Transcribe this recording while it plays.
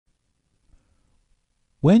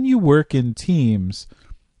When you work in teams,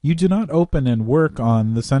 you do not open and work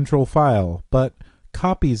on the central file, but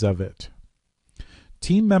copies of it.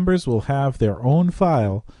 Team members will have their own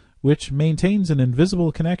file, which maintains an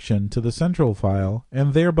invisible connection to the central file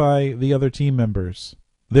and thereby the other team members.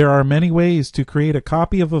 There are many ways to create a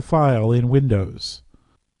copy of a file in Windows,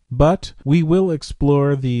 but we will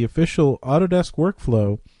explore the official Autodesk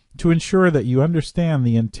workflow to ensure that you understand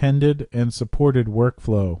the intended and supported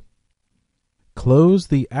workflow. Close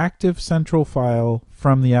the active central file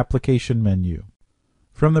from the application menu.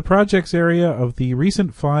 From the Projects area of the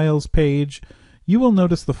Recent Files page, you will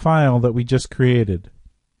notice the file that we just created.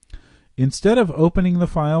 Instead of opening the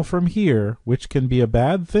file from here, which can be a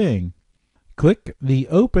bad thing, click the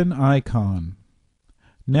Open icon.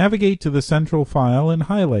 Navigate to the central file and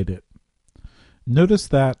highlight it. Notice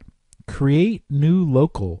that Create New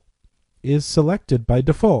Local is selected by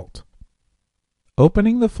default.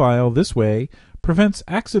 Opening the file this way prevents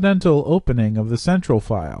accidental opening of the central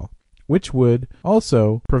file, which would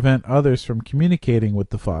also prevent others from communicating with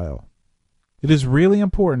the file. It is really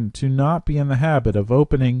important to not be in the habit of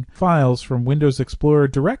opening files from Windows Explorer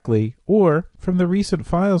directly or from the Recent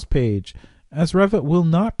Files page, as Revit will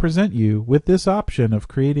not present you with this option of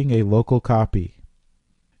creating a local copy.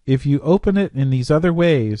 If you open it in these other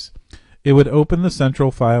ways, it would open the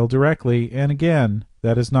central file directly, and again,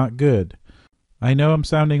 that is not good. I know I'm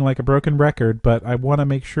sounding like a broken record, but I want to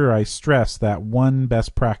make sure I stress that one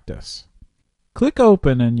best practice. Click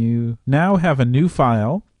Open and you now have a new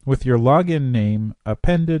file with your login name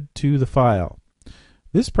appended to the file.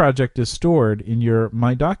 This project is stored in your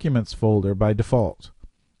My Documents folder by default,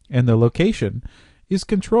 and the location is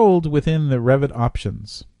controlled within the Revit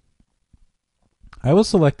options. I will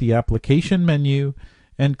select the Application menu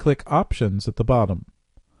and click Options at the bottom.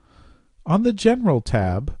 On the General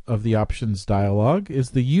tab of the Options dialog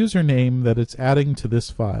is the username that it's adding to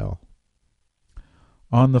this file.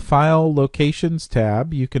 On the File Locations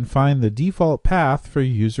tab, you can find the default path for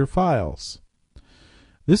user files.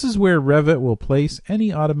 This is where Revit will place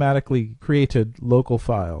any automatically created local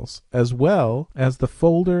files, as well as the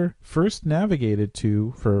folder first navigated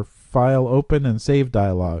to for File Open and Save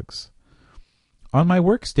dialogues. On my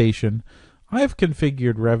workstation, I have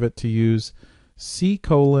configured Revit to use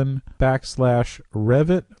C:\Revit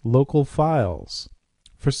local files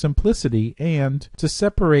for simplicity and to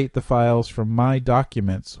separate the files from My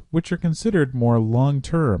Documents, which are considered more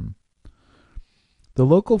long-term. The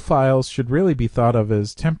local files should really be thought of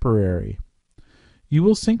as temporary. You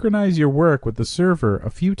will synchronize your work with the server a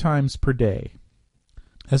few times per day.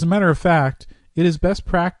 As a matter of fact, it is best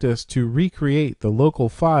practice to recreate the local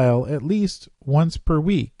file at least once per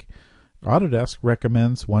week. Autodesk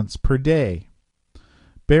recommends once per day.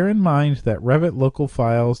 Bear in mind that Revit local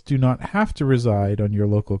files do not have to reside on your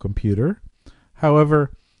local computer.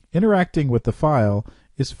 However, interacting with the file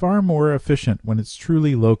is far more efficient when it's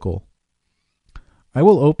truly local. I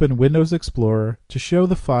will open Windows Explorer to show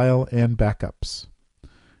the file and backups.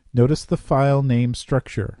 Notice the file name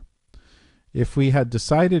structure. If we had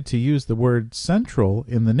decided to use the word central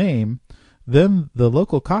in the name, then the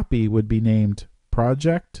local copy would be named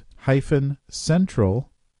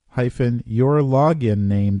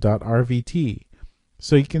project-central-yourloginname.rvt.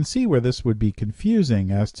 So you can see where this would be confusing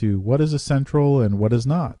as to what is a central and what is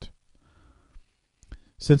not.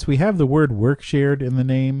 Since we have the word workshared in the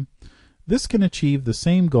name, this can achieve the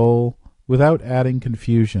same goal without adding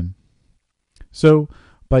confusion. So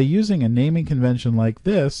by using a naming convention like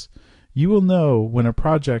this, you will know when a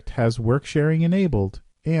project has worksharing enabled,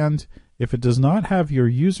 and if it does not have your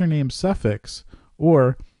username suffix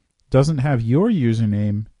or doesn't have your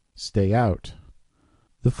username, stay out.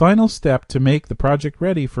 The final step to make the project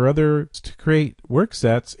ready for others to create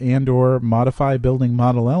worksets and/or modify building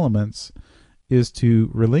model elements is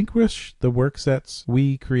to relinquish the worksets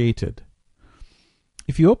we created.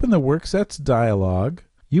 If you open the Worksets dialog,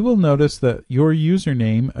 you will notice that your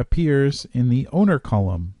username appears in the Owner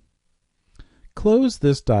column. Close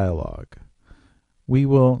this dialog. We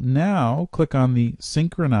will now click on the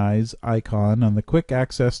Synchronize icon on the Quick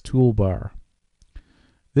Access toolbar.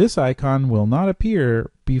 This icon will not appear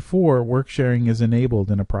before worksharing is enabled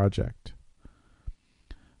in a project.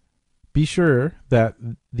 Be sure that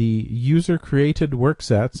the user-created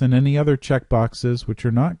worksets and any other checkboxes which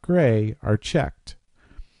are not gray are checked.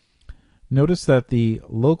 Notice that the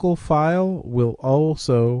local file will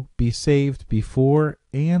also be saved before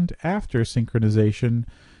and after synchronization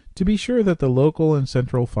to be sure that the local and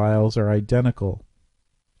central files are identical.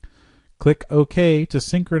 Click OK to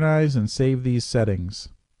synchronize and save these settings.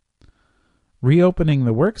 Reopening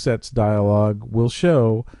the Worksets dialog will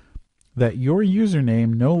show that your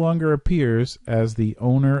username no longer appears as the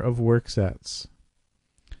owner of worksets.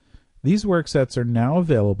 These worksets are now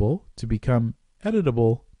available to become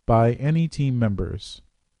editable by any team members.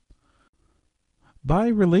 By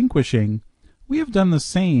relinquishing, we have done the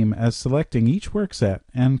same as selecting each workset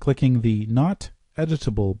and clicking the Not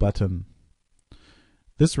Editable button.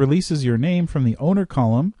 This releases your name from the owner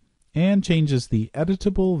column and changes the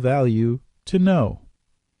editable value to No.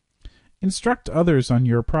 Instruct others on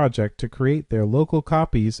your project to create their local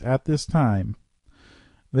copies at this time.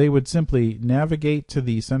 They would simply navigate to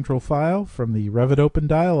the central file from the Revit Open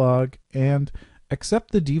dialog and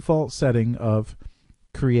accept the default setting of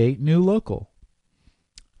Create New Local.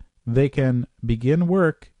 They can begin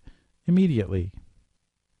work immediately.